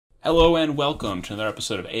Hello and welcome to another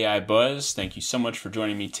episode of AI Buzz. Thank you so much for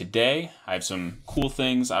joining me today. I have some cool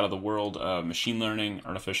things out of the world of machine learning,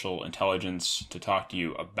 artificial intelligence to talk to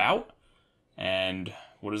you about. And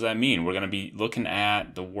what does that mean? We're going to be looking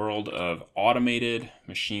at the world of automated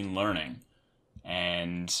machine learning.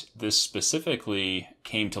 And this specifically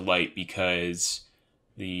came to light because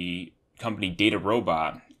the company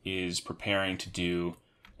DataRobot is preparing to do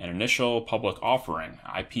an initial public offering,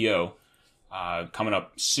 IPO, coming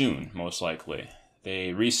up soon, most likely.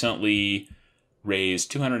 They recently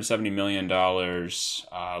raised $270 million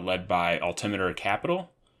led by Altimeter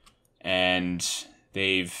Capital, and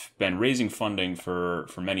they've been raising funding for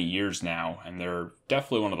many years now, and they're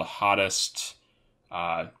definitely one of the hottest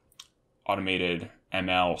automated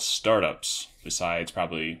ML startups, besides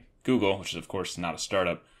probably Google, which is of course not a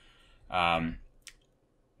startup.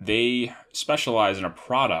 They specialize in a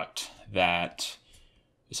product that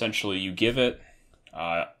essentially you give it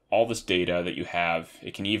all this data that you have.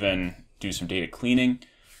 It can even do some data cleaning,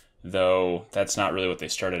 though that's not really what they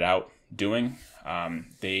started out doing.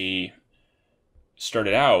 They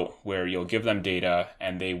started out where you'll give them data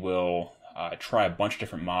and they will try a bunch of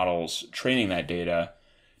different models, training that data,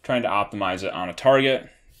 trying to optimize it on a target,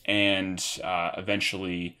 and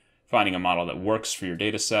eventually finding a model that works for your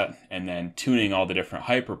data set, and then tuning all the different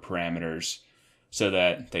hyperparameters so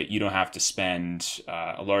that you don't have to spend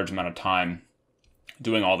a large amount of time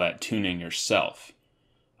doing all that tuning yourself.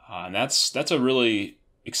 And that's a really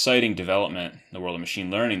exciting development in the world of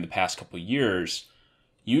machine learning the past couple of years.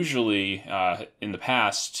 Usually, in the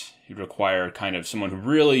past, you'd require kind of someone who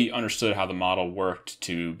really understood how the model worked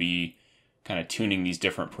to be kind of tuning these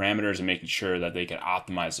different parameters and making sure that they could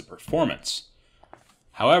optimize the performance.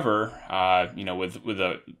 However, with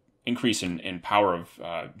a increase in power of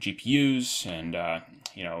GPUs and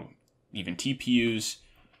even TPUs,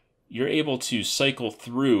 you're able to cycle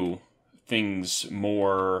through things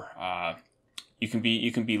more. You can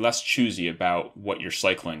be less choosy about what you're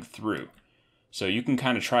cycling through. So you can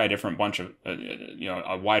kind of try a different bunch of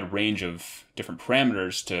a wide range of different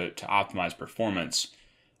parameters to optimize performance,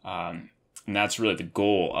 and that's really the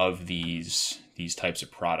goal of these types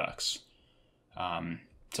of products.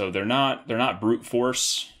 So they're not brute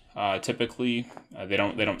force. Typically, they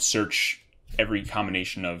don't search every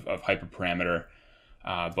combination of hyperparameter,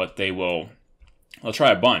 but they'll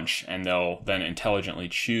try a bunch, and they'll then intelligently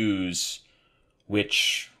choose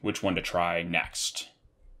which one to try next.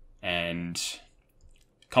 And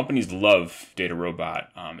companies love DataRobot.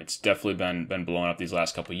 It's definitely been blowing up these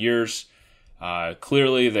last couple of years.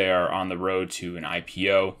 Clearly, they are on the road to an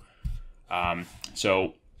IPO.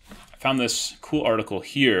 So I found this cool article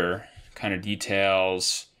here, kind of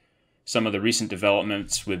details some of the recent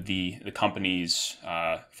developments with the company's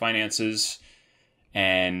finances.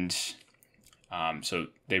 And so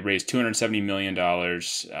they raised $270 million,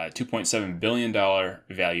 $2.7 billion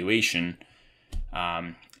valuation.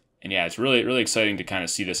 And yeah, it's really exciting to kind of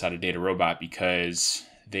see this out of DataRobot because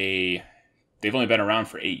they've only been around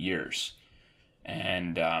for 8 years.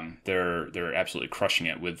 And they're absolutely crushing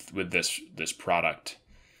it with this product.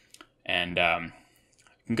 And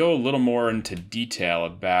I can go a little more into detail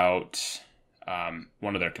about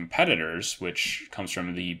one of their competitors, which comes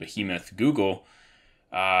from the behemoth Google.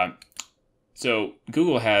 So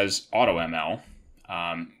Google has AutoML,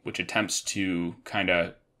 which attempts to kind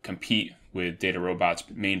of compete with DataRobot's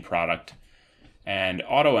main product. And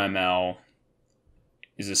AutoML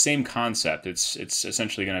is the same concept. It's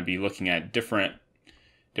essentially going to be looking at different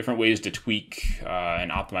ways to tweak and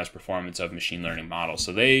optimize performance of machine learning models.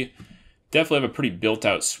 So they definitely have a pretty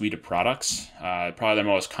built-out suite of products. Probably their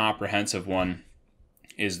most comprehensive one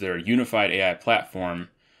is their unified AI platform,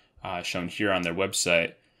 shown here on their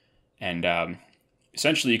website. And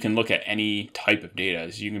essentially, you can look at any type of data.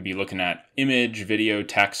 So you can be looking at image, video,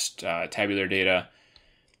 text, tabular data,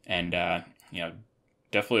 and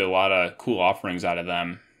definitely a lot of cool offerings out of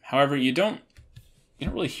them. However, you don't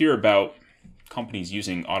really hear about companies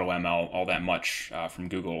using AutoML all that much from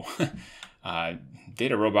Google.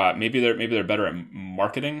 DataRobot, maybe they're better at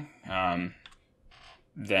marketing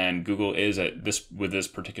than Google is with this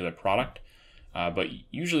particular product. But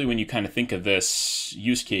usually, when you kind of think of this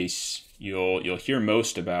use case, you'll hear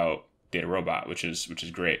most about DataRobot, which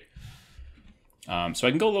is great. So I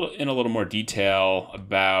can go in a little more detail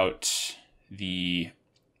about the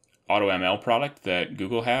AutoML product that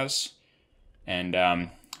Google has, and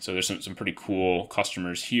so there's some pretty cool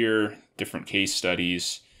customers here, different case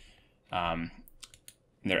studies.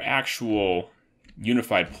 Their actual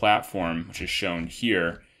unified platform, which is shown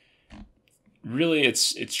here, really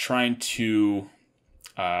it's trying to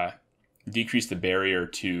decrease the barrier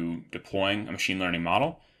to deploying a machine learning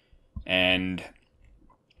model. And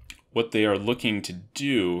what they are looking to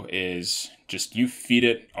do is just you feed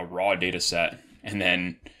it a raw data set, and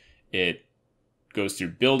then it goes through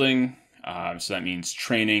building. So that means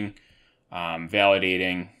training,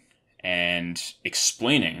 validating, and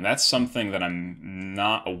explaining. And that's something that I'm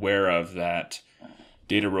not aware of that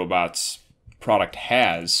DataRobot's product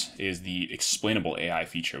has, is the Explainable AI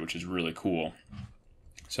feature, which is really cool.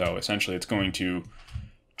 So essentially it's going to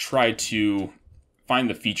try to find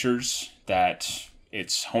the features that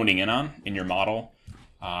it's honing in on in your model.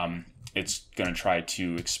 It's going to try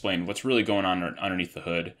to explain what's really going on underneath the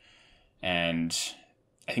hood. And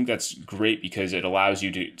I think that's great because it allows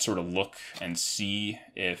you to sort of look and see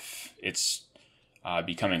if it's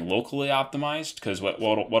becoming locally optimized. Because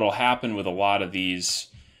what'll happen with a lot of these,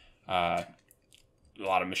 a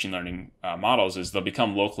lot of machine learning models, is they'll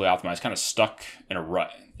become locally optimized, kind of stuck in a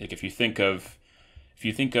rut. Like if you think of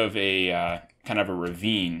a kind of a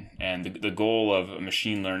ravine, and the goal of a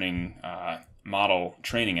machine learning model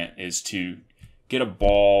training it is to get a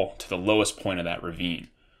ball to the lowest point of that ravine.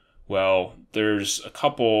 Well, there's a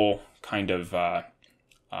couple kind of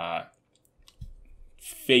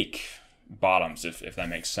fake bottoms, if that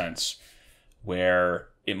makes sense, where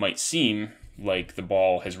it might seem like the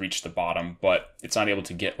ball has reached the bottom, but it's not able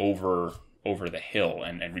to get over the hill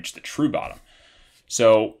and reach the true bottom.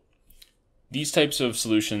 So these types of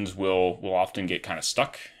solutions will often get kind of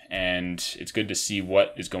stuck, and it's good to see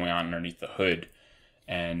what is going on underneath the hood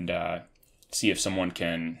and see if someone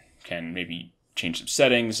can maybe change some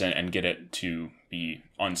settings and get it to be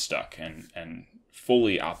unstuck and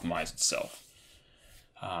fully optimize itself.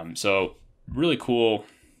 So really cool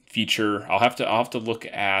feature. I'll have to look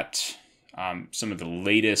at some of the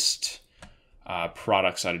latest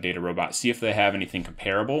products out of DataRobot, see if they have anything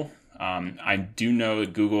comparable. I do know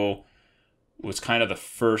that Google was kind of the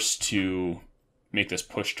first to make this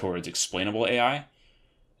push towards explainable AI.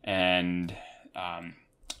 And I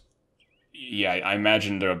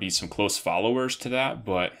imagine there'll be some close followers to that,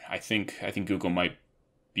 but I think Google might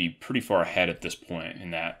be pretty far ahead at this point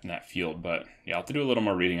in that field. But yeah, I'll have to do a little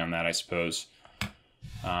more reading on that, I suppose.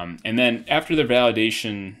 And then after their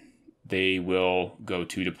validation, they will go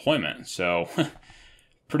to deployment. So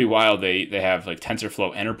pretty wild. They have like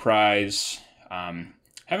TensorFlow Enterprise.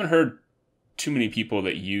 Haven't heard too many people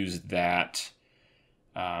that use that.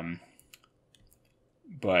 But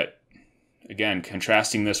again,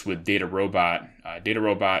 contrasting this with DataRobot,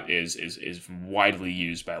 DataRobot is widely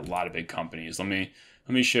used by a lot of big companies. Let me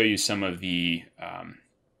show you some of their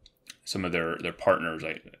partners.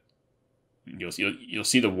 You'll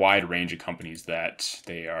see the wide range of companies that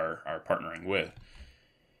they are partnering with.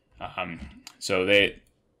 So they're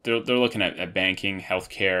looking at banking,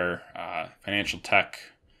 healthcare, financial tech,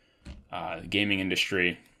 gaming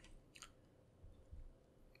industry.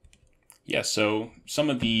 Yeah, so some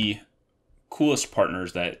of the coolest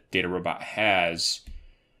partners that DataRobot has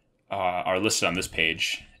are listed on this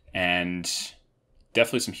page, and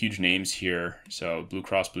definitely some huge names here. So Blue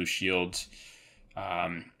Cross Blue Shield,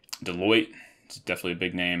 Deloitte, it's definitely a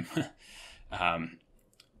big name.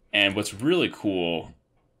 And what's really cool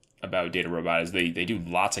about DataRobot is they do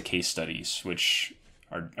lots of case studies, which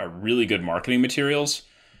are really good marketing materials.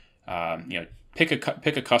 Pick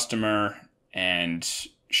a customer and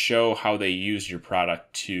show how they use your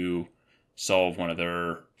product to solve one of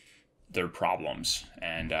their problems.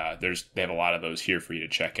 And they have a lot of those here for you to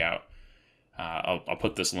check out. I'll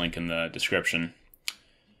put this link in the description.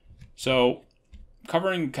 So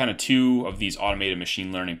covering kind of two of these automated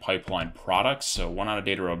machine learning pipeline products. So one out of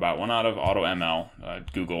DataRobot, one out of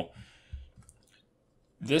AutoML, Google.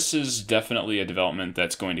 This is definitely a development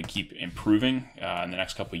that's going to keep improving in the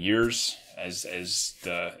next couple of years as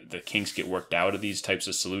the kinks get worked out of these types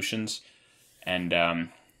of solutions. And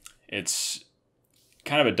it's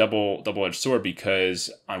kind of a double-edged sword,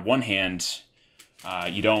 because on one hand,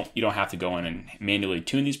 you don't have to go in and manually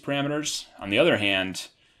tune these parameters. On the other hand,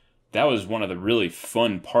 that was one of the really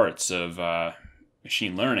fun parts of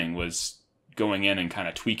machine learning, was going in and kind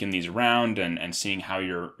of tweaking these around and seeing how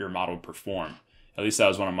your model would perform. At least that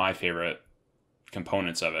was one of my favorite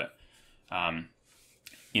components of it.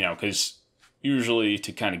 Because usually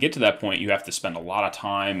to kind of get to that point, you have to spend a lot of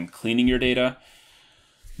time cleaning your data,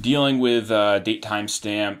 dealing with date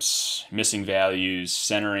timestamps, missing values,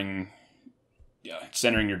 centering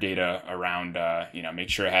your data around, make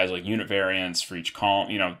sure it has like unit variance for each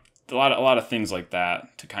column, a lot of things like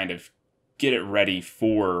that to kind of get it ready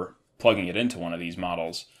for plugging it into one of these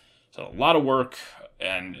models. So a lot of work,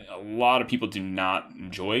 and a lot of people do not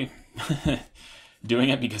enjoy doing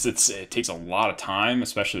it because it takes a lot of time,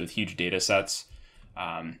 especially with huge data sets.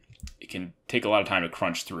 It can take a lot of time to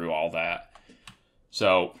crunch through all that.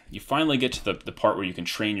 So you finally get to the part where you can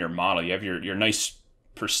train your model. You have your nice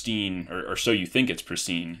pristine, or so you think it's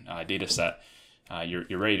pristine, data set.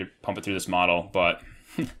 You're ready to pump it through this model, but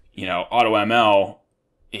AutoML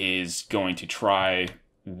is going to try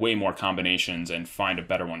way more combinations and find a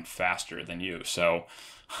better one faster than you. So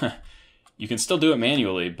you can still do it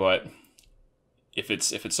manually, but if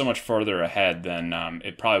it's so much farther ahead, then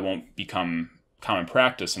it probably won't become common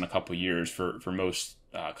practice in a couple of years for most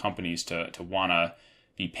companies to want to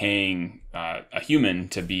be paying a human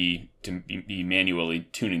to be manually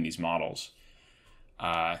tuning these models.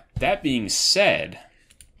 That being said,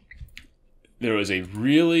 there was a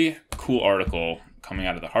really cool article coming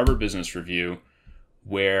out of the Harvard Business Review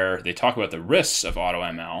where they talk about the risks of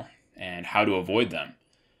AutoML and how to avoid them.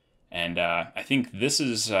 And I think this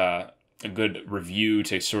is a good review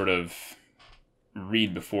to sort of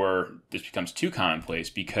read before this becomes too commonplace,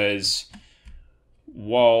 because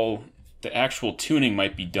while the actual tuning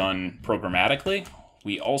might be done programmatically,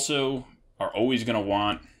 we also are always going to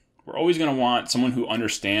want someone who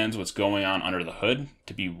understands what's going on under the hood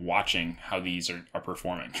to be watching how these are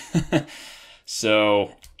performing.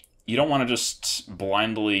 So you don't want to just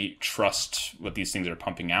blindly trust what these things are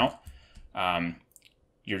pumping out.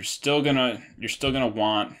 You're still gonna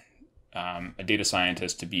want a data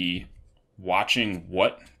scientist to be watching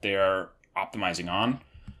what they are optimizing on.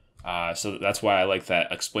 So that's why I like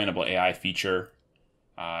that explainable AI feature.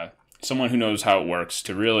 Someone who knows how it works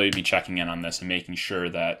to really be checking in on this and making sure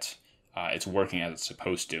that it's working as it's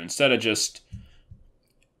supposed to, instead of just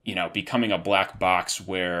becoming a black box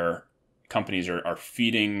where companies are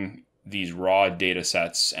feeding these raw data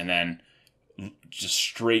sets and then just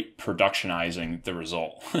straight productionizing the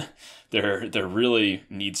result. There really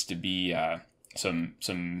needs to be some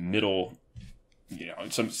middle,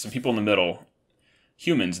 some people in the middle,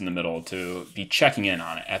 humans in the middle, to be checking in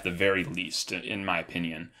on it at the very least, in my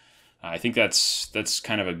opinion. I think that's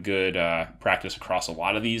kind of a good practice across a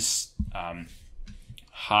lot of these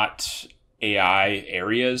hot AI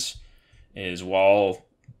areas, is while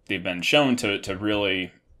they've been shown to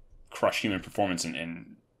really crush human performance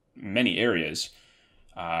in many areas,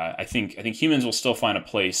 I think humans will still find a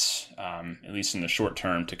place, at least in the short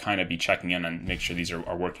term, to kind of be checking in and make sure these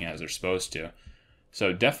are working as they're supposed to.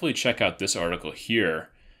 So definitely check out this article here.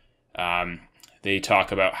 They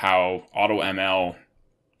talk about how AutoML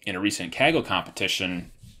in a recent Kaggle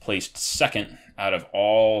competition placed second out of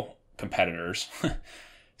all competitors.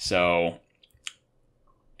 So,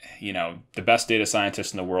 the best data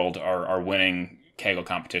scientists in the world are winning Kaggle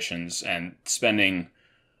competitions and spending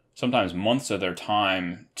sometimes months of their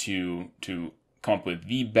time to come up with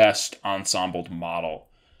the best ensembled model.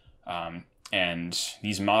 And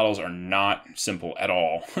these models are not simple at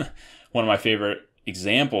all. One of my favorite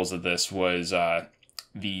examples of this was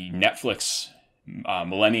the Netflix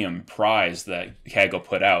Millennium Prize that Kaggle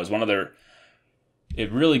put out.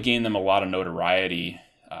 It really gained them a lot of notoriety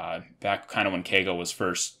back kind of when Kaggle was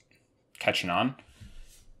first catching on.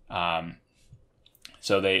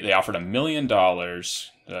 So they offered $1 million. Netflix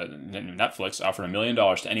offered $1 million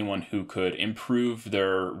to anyone who could improve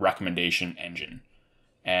their recommendation engine.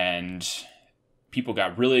 And people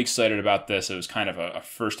got really excited about this. It was kind of a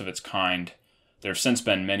first of its kind. There have since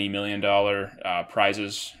been many $1 million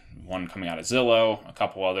prizes, one coming out of Zillow, a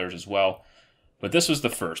couple others as well. But this was the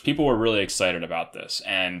first. People were really excited about this.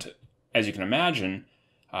 And as you can imagine,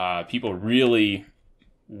 people really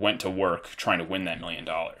went to work trying to win that $1 million.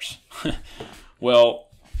 Well,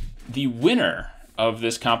 the winner of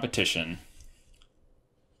this competition,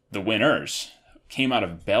 the winners, came out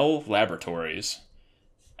of Bell Laboratories.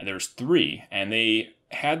 And there's 3. And they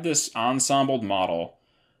had this ensembled model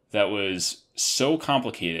that was so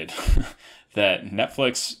complicated that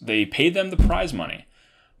Netflix, they paid them the prize money,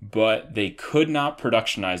 but they could not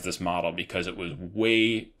productionize this model because it was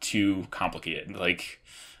way too complicated. Like,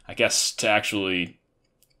 I guess to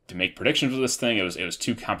make predictions with this thing, it was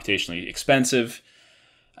too computationally expensive.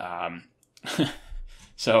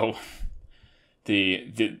 So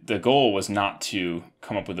the goal was not to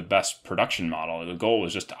come up with the best production model. The goal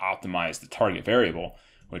was just to optimize the target variable,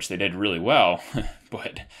 which they did really well,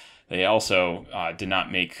 but they also did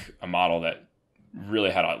not make a model that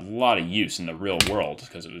really had a lot of use in the real world,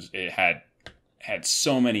 because it had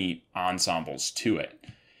so many ensembles to it.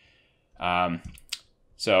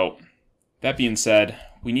 So that being said,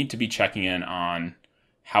 we need to be checking in on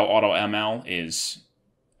how AutoML is,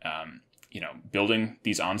 building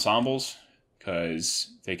these ensembles,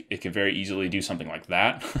 because it can very easily do something like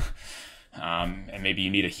that. And maybe you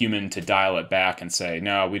need a human to dial it back and say,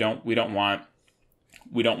 no, we don't want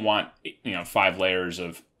we don't want 5 layers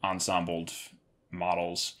of ensembled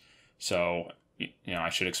models. So I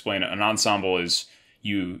should explain it. An ensemble is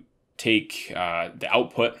you take the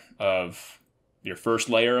output of your first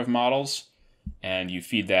layer of models and you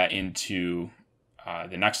feed that into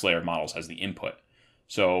the next layer of models as the input.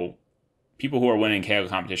 So people who are winning Kaggle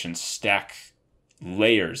competitions stack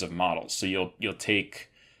layers of models. So you'll take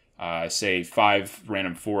say 5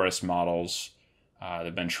 random forest models that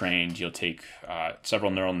have been trained. You'll take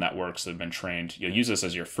several neural networks that have been trained. You'll use this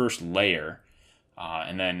as your first layer,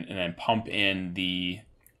 and then pump in the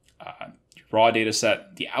raw data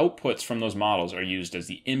set. The outputs from those models are used as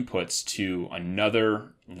the inputs to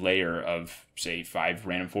another layer of, say, 5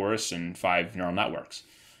 random forests and 5 neural networks.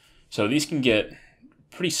 So these can get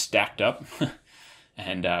pretty stacked up,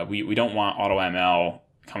 and we don't want AutoML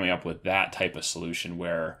coming up with that type of solution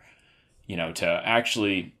where, to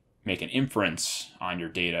actually make an inference on your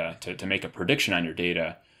data, to make a prediction on your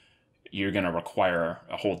data, you're going to require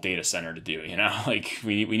a whole data center to do. Like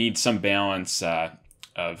we need some balance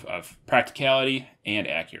of practicality and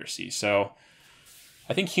accuracy. So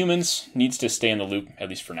I think humans needs to stay in the loop, at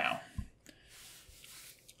least for now.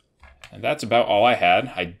 And that's about all I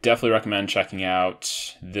had. I definitely recommend checking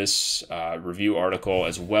out this review article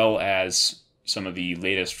as well as some of the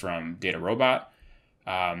latest from DataRobot.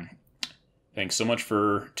 Thanks so much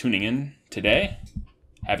for tuning in today.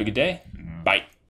 Have a good day. Bye.